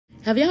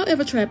Have y'all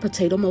ever tried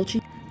Potato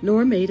Mochi?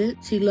 Nora made it.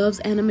 She loves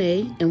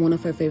anime, and one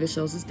of her favorite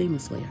shows is Demon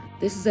Slayer.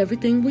 This is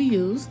everything we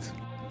used,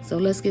 so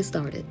let's get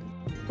started.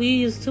 We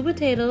used 2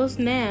 potatoes.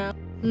 Now,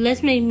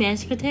 let's make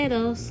mashed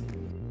potatoes.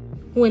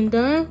 When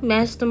done,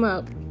 mash them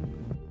up.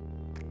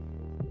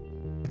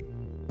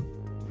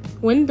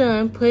 When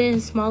done, put it in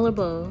a smaller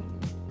bowl.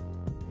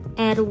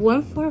 Add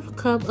 1/4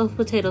 cup of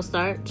potato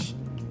starch.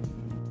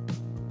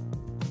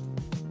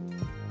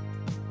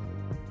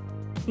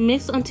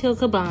 Mix until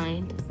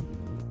combined.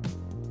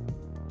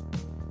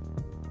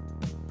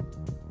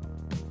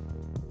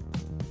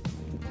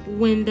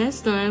 When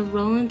that's done,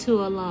 roll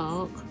into a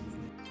log.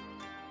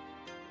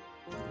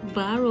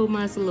 But I rolled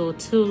mine a little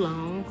too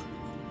long.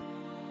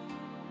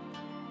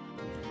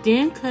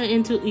 Then cut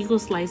into equal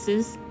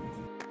slices.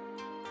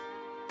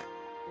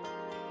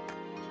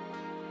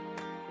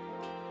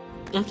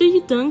 After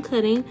you're done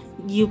cutting,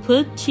 you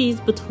put cheese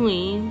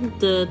between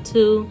the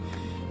 2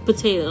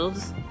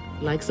 potatoes.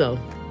 Like so.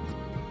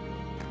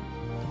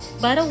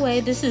 By the way,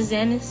 this is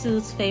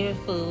Zenitsu's favorite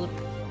food.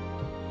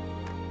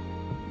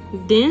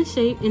 Then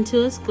shape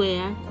into a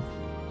square.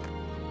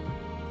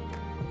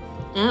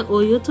 Add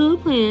oil to a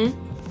pan.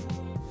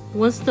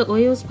 Once the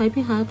oil is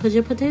piping hot, put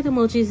your potato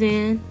mochis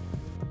in.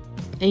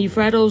 And you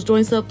fry those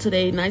joints up till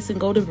they nice and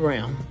golden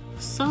brown.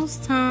 Sauce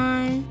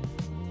time.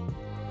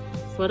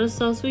 For the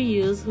sauce we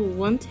use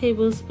 1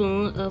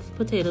 tablespoon of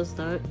potato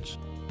starch,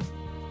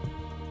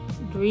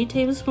 3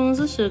 tablespoons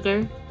of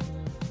sugar,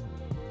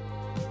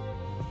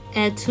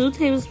 add 2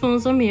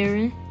 tablespoons of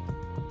mirin,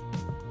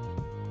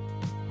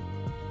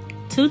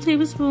 2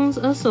 tablespoons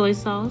of soy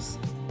sauce,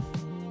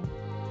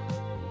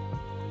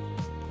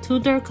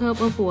 2/3 cup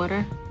of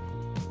water.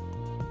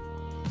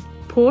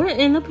 Pour it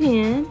in the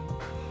pan,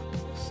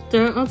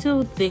 stir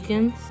until it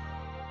thickens,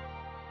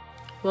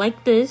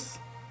 like this.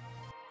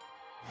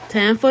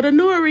 Time for the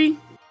nori.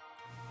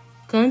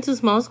 Cut into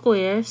small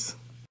squares.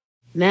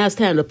 Now it's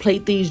time to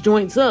plate these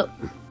joints up.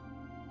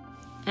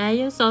 Add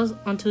your sauce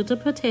onto the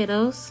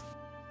potatoes.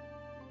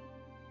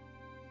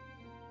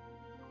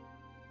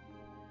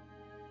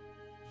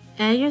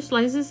 Add your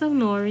slices of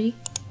nori.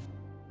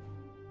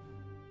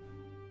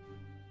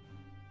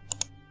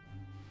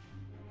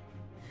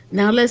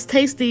 Now let's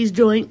taste these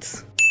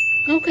joints.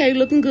 Okay,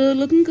 looking good,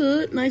 looking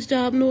good. Nice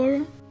job,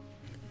 Nora.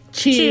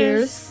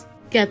 Cheers.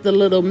 Got the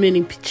little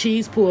mini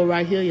cheese pull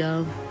right here,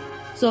 y'all.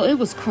 So it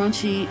was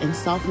crunchy and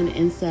soft on the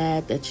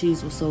inside. That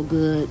cheese was so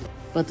good,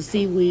 but the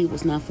seaweed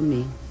was not for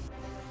me.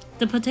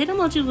 The potato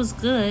mochi was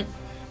good.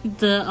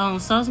 The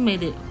sauce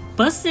made it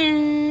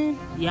bussin'.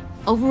 Yeah.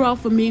 Overall,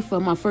 for me, for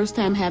my first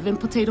time having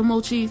potato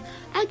mochi,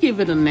 I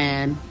give it a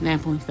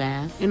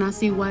 9.5. And I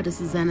see why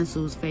this is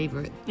Zenitsu's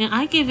favorite. And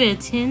I give it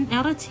a 10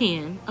 out of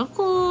 10, of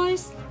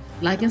course.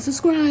 Like and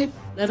subscribe.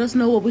 Let us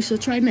know what we should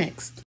try next.